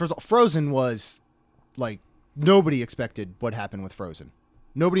is, first of all, Frozen was like, nobody expected what happened with Frozen.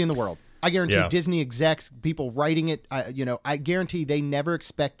 Nobody in the world. I guarantee Disney execs, people writing it, I guarantee they never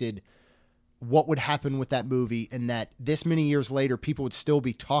expected what would happen with that movie, and that this many years later, people would still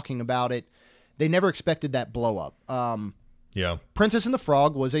be talking about it. They never expected that blow up. Princess and the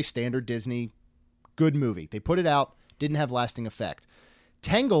Frog was a standard Disney good movie. They put it out, didn't have lasting effect.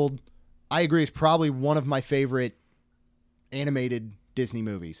 Tangled, I agree, is probably one of my favorite animated Disney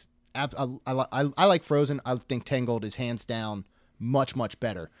movies. I like Frozen. I think Tangled is hands down much, much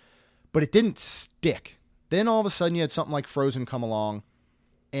better. But it didn't stick. Then all of a sudden you had something like Frozen come along,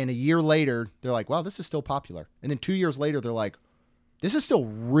 and a year later, they're like, wow, this is still popular. And then 2 years later, they're like, this is still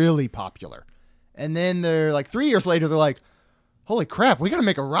really popular. And then they're like, 3 years later, they're like, holy crap, we got to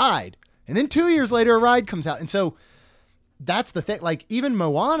make a ride. And then 2 years later, a ride comes out. And so that's the thing. Like, even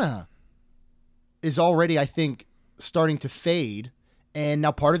Moana is already, I think, starting to fade. And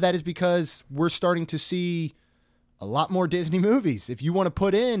now part of that is because we're starting to see a lot more Disney movies. If you want to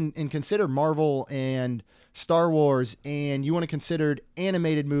put in and consider Marvel and Star Wars, and you want to consider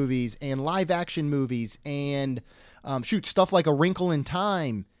animated movies and live action movies and stuff like A Wrinkle in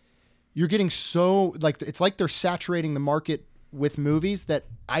Time, you're getting so it's like they're saturating the market with movies that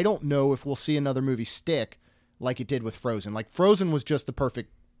I don't know if we'll see another movie stick like it did with Frozen. Like Frozen was just the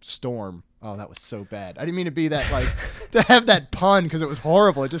perfect storm. Oh, that was so bad. I didn't mean to be that to have that pun because it was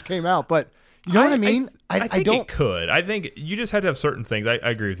horrible. It just came out, but you know what I mean? I think it could. I think you just had to have certain things. I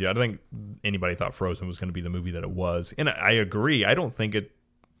agree with you. I don't think anybody thought Frozen was going to be the movie that it was. And I agree. I don't think it,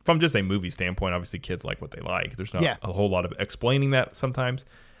 from just a movie standpoint, obviously kids like what they like. There's not a whole lot of explaining that sometimes.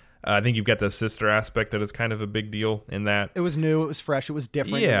 I think you've got the sister aspect that is kind of a big deal in that. It was new. It was fresh. It was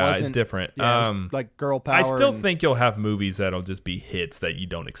different. Yeah, it's different. Yeah, it was like girl power. I still think you'll have movies that'll just be hits that you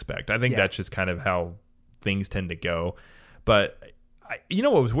don't expect. I think that's just kind of how things tend to go. But you know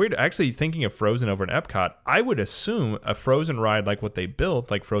what was weird? Actually, thinking of Frozen over in Epcot, I would assume a Frozen ride like what they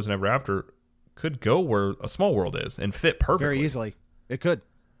built, like Frozen Ever After, could go where A Small World is and fit perfectly. Very easily. It could.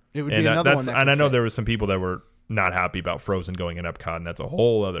 It would be another one that and I know fit. there were some people that were not happy about Frozen going in Epcot, and that's a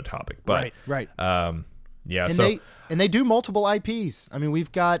whole other topic. But right. Yeah. And they do multiple IPs. I mean,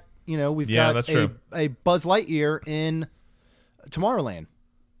 we've got a Buzz Lightyear in Tomorrowland,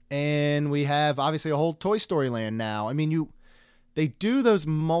 and we have obviously a whole Toy Story Land now. I mean, they do those I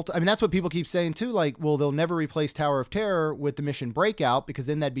mean, that's what people keep saying too. Like, well, they'll never replace Tower of Terror with the Mission Breakout because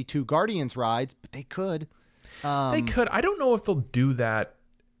then that'd be 2 Guardians rides. But they could. They could. I don't know if they'll do that.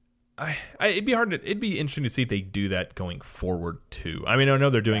 It'd be interesting to see if they do that going forward too. I mean, I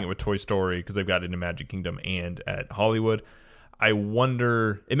know they're doing it with Toy Story because they've got it in Magic Kingdom and at Hollywood.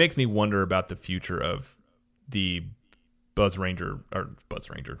 It makes me wonder about the future of the Buzz Lightyear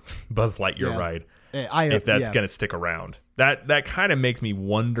ride. If that's going to stick around. That kind of makes me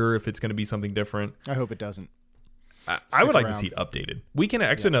wonder if it's going to be something different. I hope it doesn't. I would like to see it updated. We can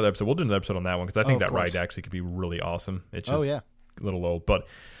actually another episode. We'll do another episode on that one because I think that ride actually could be really awesome. It's just a little old, but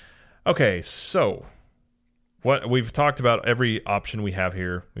okay. So what we've talked about every option we have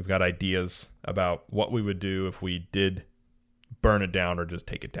here. We've got ideas about what we would do if we did burn it down or just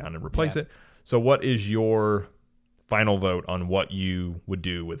take it down and replace it. So what is your final vote on what you would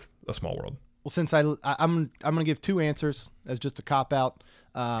do with A Small World? Well, since I'm going to give 2 answers as just a cop out.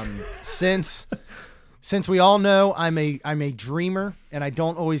 Since we all know I'm a dreamer and I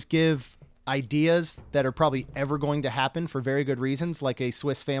don't always give ideas that are probably ever going to happen for very good reasons, like a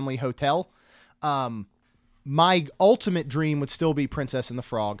Swiss Family Hotel. My ultimate dream would still be Princess and the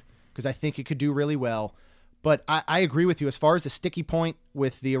Frog because I think it could do really well. But I agree with you as far as the sticky point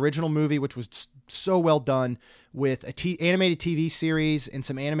with the original movie, which was so well done, with animated TV series and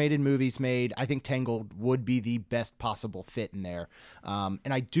some animated movies made. I think Tangled would be the best possible fit in there. And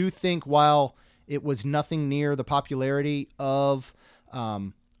I do think while it was nothing near the popularity of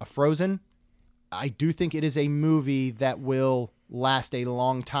a Frozen, I do think it is a movie that will last a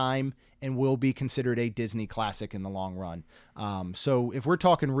long time and will be considered a Disney classic in the long run. So if we're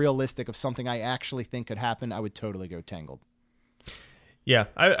talking realistic of something I actually think could happen, I would totally go Tangled. Yeah,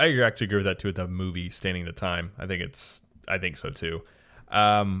 I actually agree with that too. With the movie standing the time, I think so too.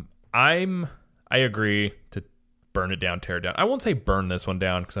 I agree to burn it down, tear it down. I won't say burn this one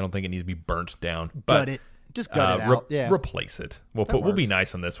down because I don't think it needs to be burnt down. But gut it. Just gut it out. Replace it. We'll be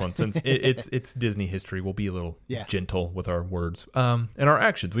nice on this one since it's Disney history. We'll be a little gentle with our words and our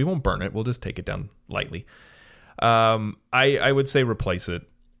actions. We won't burn it. We'll just take it down lightly. I would say replace it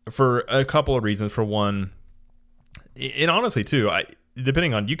for a couple of reasons. For one, and honestly too,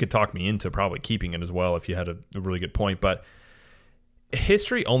 depending on, you could talk me into probably keeping it as well if you had a really good point. But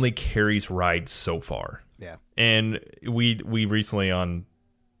history only carries rides so far. Yeah, and we recently on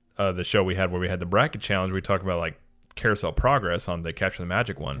the show we had where we had the bracket challenge, we talked about like Carousel Progress on the Capture the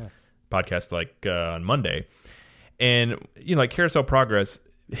Magic podcast, like on Monday. And, like Carousel Progress,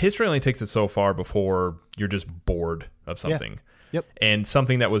 history only takes it so far before you're just bored of something. Yep. And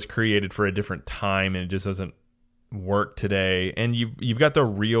something that was created for a different time and it just doesn't work today. And you've got the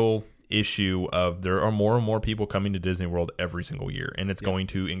real issue of there are more and more people coming to Disney World every single year. And it's going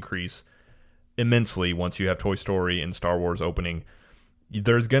to increase immensely once you have Toy Story and Star Wars opening.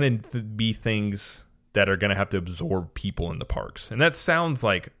 There's going to be things that are going to have to absorb people in the parks. And that sounds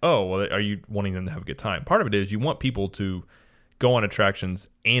like, oh, well, are you wanting them to have a good time? Part of it is you want people to go on attractions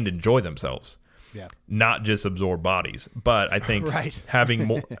and enjoy themselves, not just absorb bodies. But I think having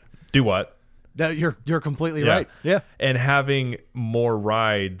more... Do what? No, you're completely right. Yeah. And having more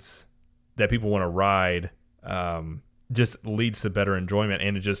rides that people want to ride just leads to better enjoyment,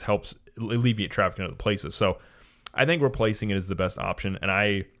 and it just helps alleviate traffic in other places. So I think replacing it is the best option, and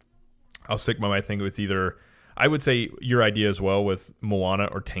I'll stick by my thing with either I would say your idea as well with Moana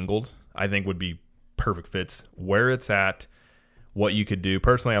or Tangled, I think would be perfect fits where it's at, what you could do.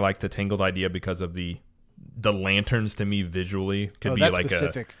 Personally, I like the Tangled idea because of the lanterns. To me, visually could be like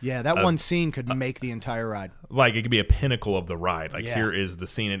specific. That one scene could make the entire ride. Like it could be a pinnacle of the ride. Like here is the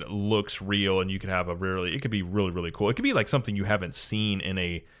scene, and it looks real, and you could have it could be really, really cool. It could be like something you haven't seen in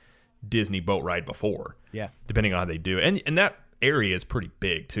a Disney boat ride before. Yeah, depending on how they do, and that area is pretty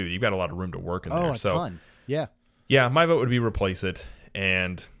big too. You've got a lot of room to work in there. A ton. Yeah. My vote would be replace it,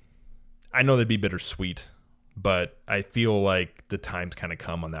 and I know that'd be bittersweet, but I feel like the time's kind of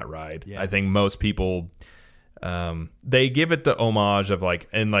come on that ride. Yeah. I think most people, they give it the homage of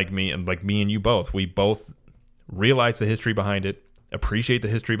like me and you both. We both realize the history behind it, appreciate the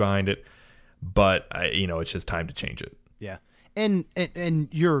history behind it, but it's just time to change it. Yeah. And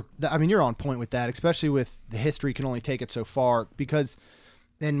you're on point with that, especially with the history can only take it so far because,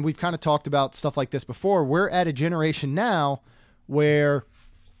 and we've kind of talked about stuff like this before. We're at a generation now where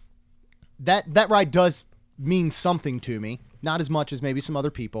that ride does mean something to me, not as much as maybe some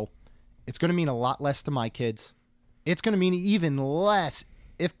other people. It's going to mean a lot less to my kids. It's going to mean even less,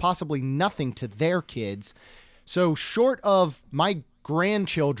 if possibly nothing, to their kids. So short of my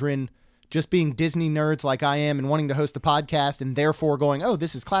grandchildren just being Disney nerds like I am and wanting to host a podcast and therefore going, oh,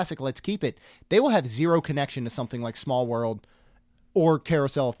 this is classic, let's keep it, they will have zero connection to something like Small World or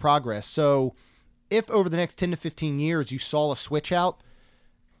Carousel of Progress. So if over the next 10 to 15 years you saw a switch out,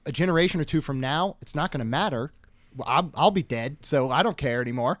 a generation or two from now, it's not going to matter. I'll be dead, so I don't care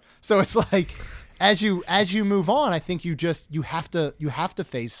anymore. So it's like, as you move on, I think you have to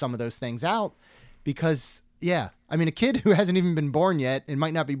phase some of those things out because, a kid who hasn't even been born yet and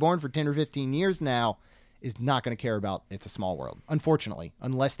might not be born for 10 or 15 years now is not going to care about It's a Small World, unfortunately,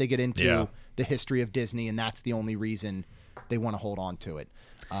 unless they get into the history of Disney and that's the only reason they want to hold on to it.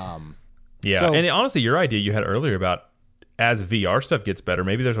 And honestly, your idea you had earlier about as VR stuff gets better,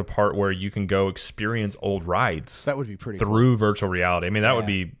 maybe there's a part where you can go experience old rides. That would be pretty through virtual reality. I mean, that would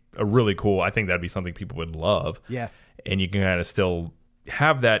be a really cool. I think that'd be something people would love. Yeah. And you can kind of still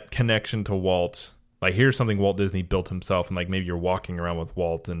have that connection to Walt. Like, here's something Walt Disney built himself, and like maybe you're walking around with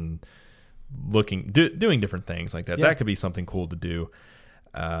Walt and doing different things like that. Yeah. That could be something cool to do.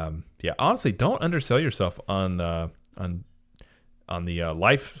 Honestly, don't undersell yourself on the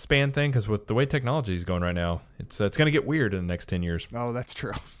lifespan thing, because with the way technology is going right now, it's going to get weird in the next 10 years. Oh, that's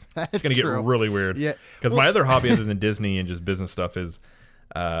true. It's going to get really weird. Yeah. Because my other hobby other than Disney and just business stuff is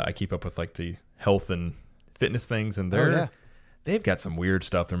I keep up with like the health and fitness things, and they've got some weird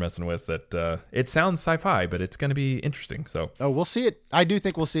stuff they're messing with that it sounds sci-fi, but it's going to be interesting. So we'll see it. I do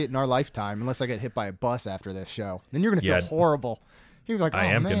think we'll see it in our lifetime, unless I get hit by a bus after this show. Then you're going to feel horrible. You're like,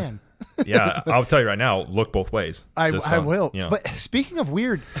 man. I'll tell you right now, look both ways. I will. But speaking of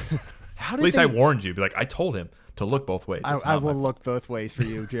weird, at least I warned you. Be like, I told him to look both ways. I will look both ways for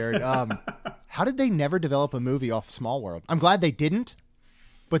you, Jared. How did they never develop a movie off Small World? I'm glad they didn't,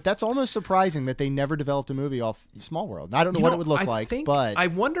 but that's almost surprising that they never developed a movie off Small World. I don't know what it would look like, but I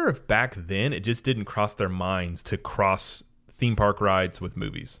wonder if back then it just didn't cross their minds to cross theme park rides with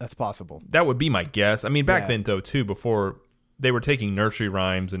movies. That's possible. That would be my guess. I mean, back then, though, too, before they were taking nursery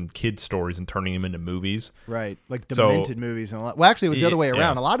rhymes and kids' stories and turning them into movies. Right, like demented movies and all that. Well, actually, it was the other way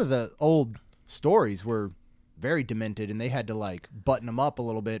around. A lot of the old stories were very demented, and they had to like button them up a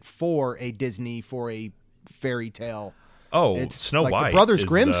little bit for a Disney, for a fairy tale. Oh, it's Snow White. The Brothers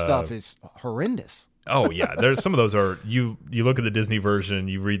Grimm stuff is horrendous. Oh yeah, there's some of those are you look at the Disney version,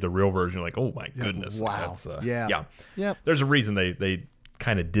 you read the real version, you're like, oh my goodness, wow, that's, yeah. There's a reason they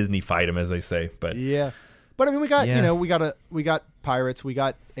kind of Disney fight them, as they say, but yeah. But I mean, we got Pirates, we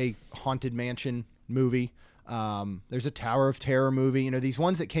got a Haunted Mansion movie. There's a Tower of Terror movie. These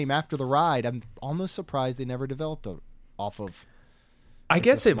ones that came after the ride, I'm almost surprised they never developed off of. I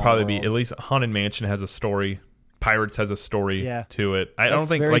guess it'd probably be at least Haunted Mansion has a story. Pirates has a story to it. I don't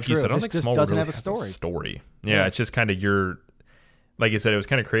think, like you said, I don't think Small World doesn't really have a story. Yeah, it's just kind of like you said, it was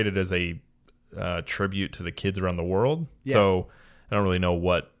kind of created as a tribute to the kids around the world. Yeah. So I don't really know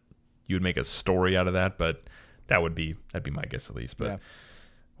what you would make a story out of that, but that'd be my guess at least. But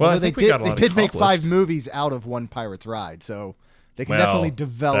I think we got a lot They did make 5 movies out of one Pirates ride, so they can definitely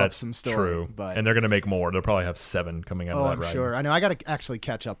develop some story. True, and they're going to make more. They'll probably have 7 coming out of that ride. I'm sure. I know. I got to actually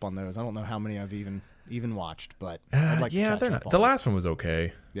catch up on those. I don't know how many I've even watched, but I'd like to catch up on the last one was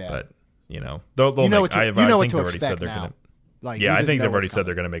okay. Yeah, but what to expect now. I think they've already said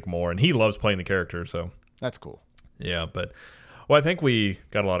they're going to make more, and he loves playing the character, so that's cool. Yeah, but. Well, I think we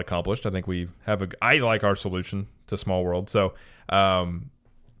got a lot accomplished. I think I like our solution to Small World. So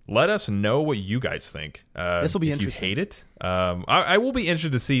let us know what you guys think. This will be if interesting. You hate it? I will be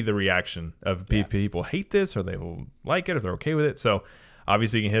interested to see the reaction of people hate this or they like it or they're okay with it. So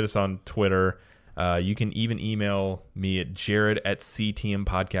obviously you can hit us on Twitter. You can even email me at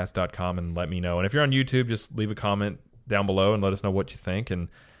jared@ctmpodcast.com and let me know. And if you're on YouTube, just leave a comment down below and let us know what you think. And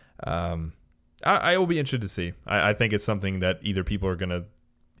I will be interested to see. I think it's something that either people are going to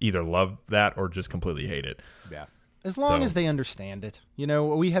either love that or just completely hate it. Yeah. As long as they understand it. You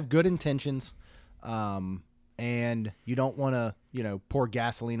know, we have good intentions, and you don't want to, pour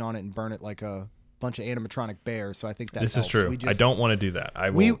gasoline on it and burn it like a bunch of animatronic bears. So I think that this is true. I don't want to do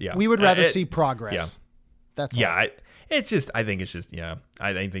that. We would rather see progress. Yeah. That's all. I think it's just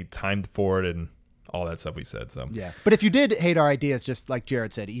I think they timed for it and all that stuff we said. So yeah. But if you did hate our ideas, just like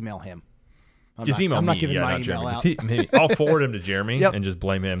Jared said, email him. Email me. I'm not giving my not email Jeremy. out. I'll forward him to Jeremy and just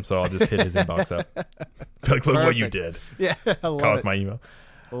blame him. So I'll just hit his inbox up. Like, look what you did. Yeah, I love Cause it. my email.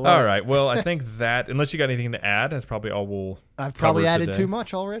 All right. Well, I think that unless you got anything to add, that's probably all we'll. I've probably added today. too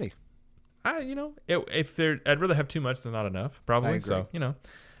much already. I'd rather have too much than not enough. Probably. I agree. So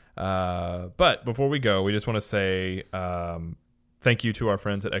but before we go, we just want to say thank you to our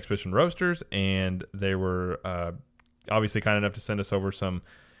friends at Expedition Roasters, and they were obviously kind enough to send us over some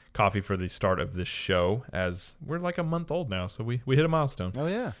coffee for the start of this show, as we're like a month old now, so we hit a milestone. Oh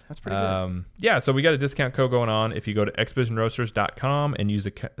yeah, that's pretty good. So we got a discount code going on. If you go to expeditionroasters.com and use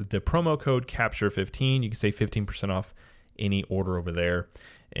the promo code CAPTURE15, you can save 15% off any order over there,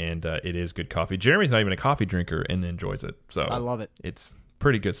 and it is good coffee. Jeremy's not even a coffee drinker and enjoys it, so I love it. It's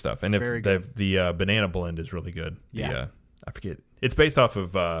pretty good stuff. And if the banana blend is really good. Yeah, I forget. It's based off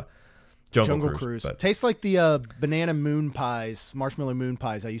of Jungle Cruise. Tastes like the banana moon pies, marshmallow moon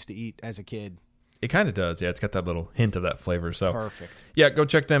pies I used to eat as a kid. It kind of does. Yeah, it's got that little hint of that flavor. So perfect. Yeah, go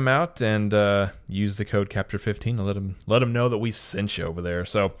check them out and use the code CAPTURE15 to let them know that we sent you over there.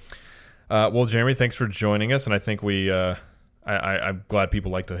 So, well, Jeremy, thanks for joining us. And I think I'm glad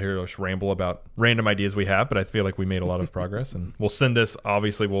people like to hear us ramble about random ideas we have, but I feel like we made a lot of progress. And we'll send this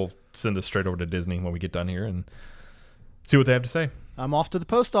straight over to Disney when we get done here and see what they have to say. I'm off to the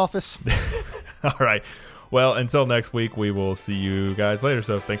post office. All right. Well, until next week, we will see you guys later.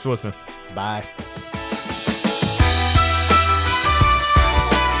 So thanks for listening. Bye.